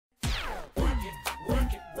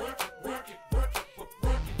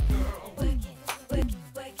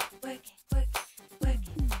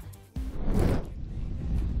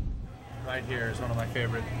right here is one of my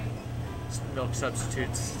favorite milk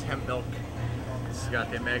substitutes, hemp milk. It's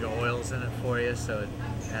got the omega oils in it for you, so it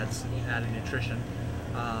adds added nutrition.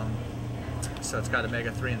 So it's got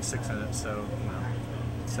omega-3 and 6 in it, so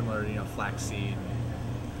similar to flaxseed.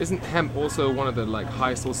 Isn't hemp also one of the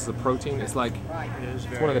highest sources of protein? It's like it's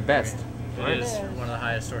one of the best. It is one of the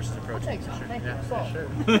highest sources of protein. For sure.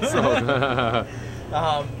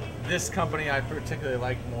 This company I particularly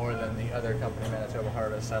like more than the other company, Manitoba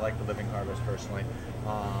Harvest. I like the Living Harvest personally,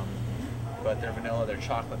 but their vanilla, their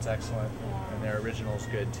chocolate's excellent, and their original's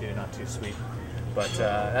good too, not too sweet. But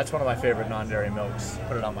that's one of my favorite non-dairy milks.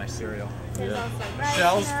 Put it on my cereal. Yeah.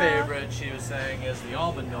 Michelle's favorite, she was saying, is the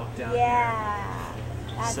almond milk down here.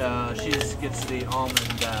 So she just gets the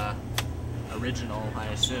almond original, I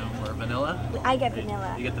assume, or vanilla. I get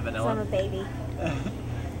vanilla. You get the vanilla? I'm a baby.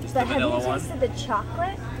 Just But the vanilla have you one? tasted the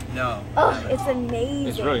chocolate? No. Oh, it's amazing.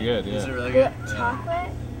 It's really good, yeah. Is it really good? The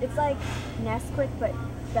chocolate, it's like Nesquik, but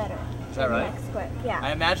better. Is that right? Nesquik, yeah.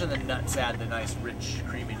 I imagine the nuts add the nice rich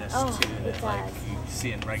creaminess too that you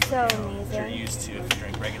see in regular milk that you're used to if you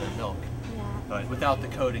drink regular milk. Yeah. But without the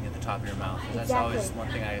coating at the top of your mouth. That's always one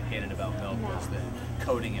thing I hated about milk was the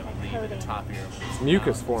coating it would leave at the top of your mouth. It's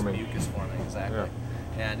mucus forming. It's mucus forming, exactly.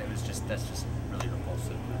 Yeah. And that's just really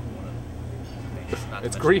repulsive.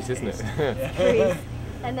 It's grease, isn't it? Grease.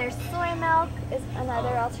 And there's soy milk is another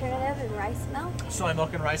alternative, and rice milk. Soy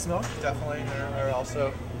milk and rice milk, definitely, they're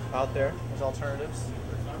also out there as alternatives.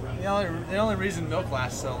 The only reason milk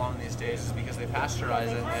lasts so long these days is because they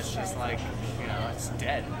pasteurize it. It's just like, it's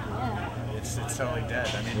dead. Yeah. It's totally dead.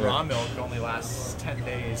 I mean, raw milk only lasts 10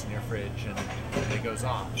 days in your fridge and it goes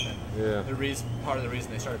off. And part of the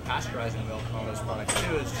reason they started pasteurizing milk and all those products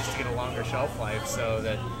too is just to get a longer shelf life so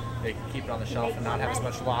that they can keep it on the shelf and not have as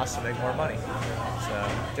much loss and make more money. So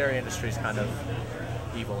dairy industry is kind of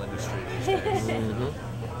evil industry these days.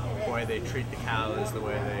 The way they treat the cows, the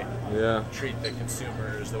way they treat the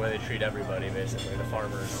consumers, the way they treat everybody, basically, the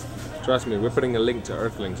farmers. Trust me, we're putting a link to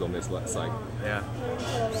Earthlings on this site. Yeah.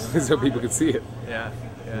 So people can see it. Yeah.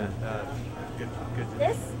 Good.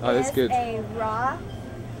 This is good. a raw,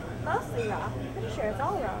 mostly raw. I'm pretty sure it's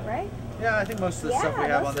all raw, right? Yeah, I think most of the stuff we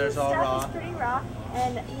have on there is all raw. It's pretty raw,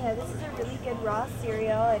 and this is a really good raw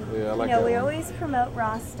cereal, and I like that we one. always promote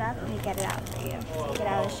raw stuff. Let me get it out for you. Get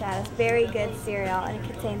out of the shadows. Very good cereal, and it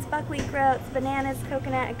contains buckwheat groats, bananas,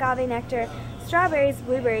 coconut, agave nectar, strawberries,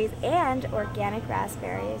 blueberries, and organic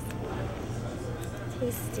raspberries.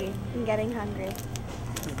 Tasty. I'm getting hungry.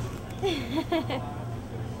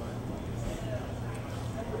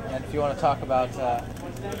 And if you want to talk about, we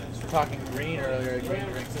were talking green earlier, green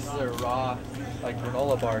drinks. This is a raw, like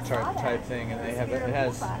granola bar type thing, and they have they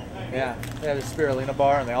have a spirulina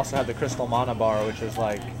bar, and they also have the crystal mana bar, which is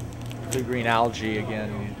like blue green algae.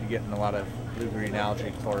 Again, you're getting a lot of blue green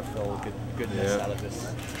algae, chlorophyll, goodness out of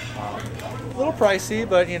this. A little pricey,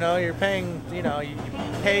 but you're paying, you're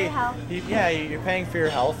paying for your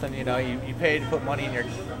health, and you pay to put money in your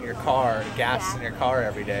car, gas in your car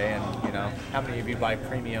every day, and how many of you buy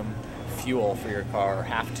premium fuel for your car or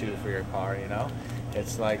have to for your car?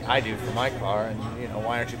 It's like I do for my car, and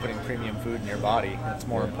why aren't you putting premium food in your body? That's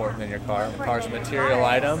more important than your car. The car's a material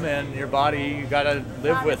item, and your body you gotta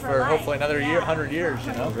live with for hopefully another 100 years.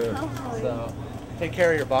 So take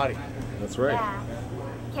care of your body. That's right. Yeah.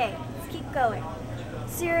 Okay, let's keep going.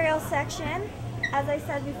 Cereal section. As I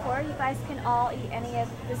said before, you guys can all eat any of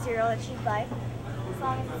the cereal that you'd like, as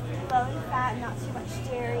long as it's low in fat and not too much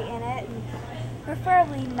dairy in it, and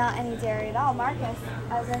preferably not any dairy at all. Marcus,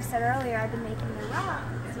 as I said earlier, I've been making the raw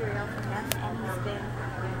cereal for him, and he's been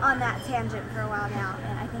on that tangent for a while now,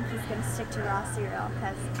 and I think he's going to stick to raw cereal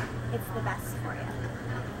because it's the best for you.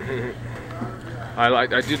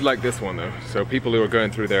 I did like this one though. So people who are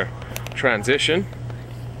going through their transition.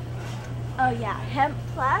 Oh yeah, hemp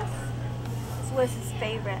plus was his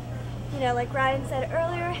favorite. Like Ryan said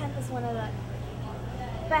earlier, hemp is one of the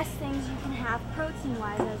best things you can have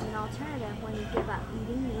protein-wise as an alternative when you give up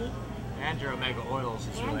eating meat. And your omega oils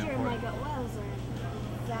is really important. And your omega oils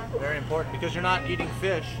are very important because you're not eating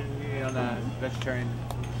fish on a vegetarian,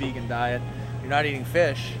 vegan diet. You're not eating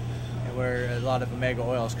fish, where a lot of omega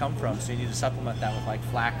oils come from. So you need to supplement that with like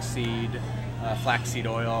flaxseed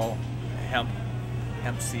oil, hemp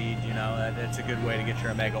seed. It's a good way to get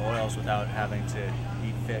your omega oils without having to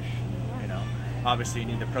eat fish. Obviously you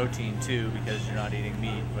need the protein too because you're not eating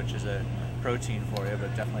meat, which is a protein for you,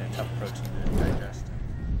 but definitely a tough protein to digest.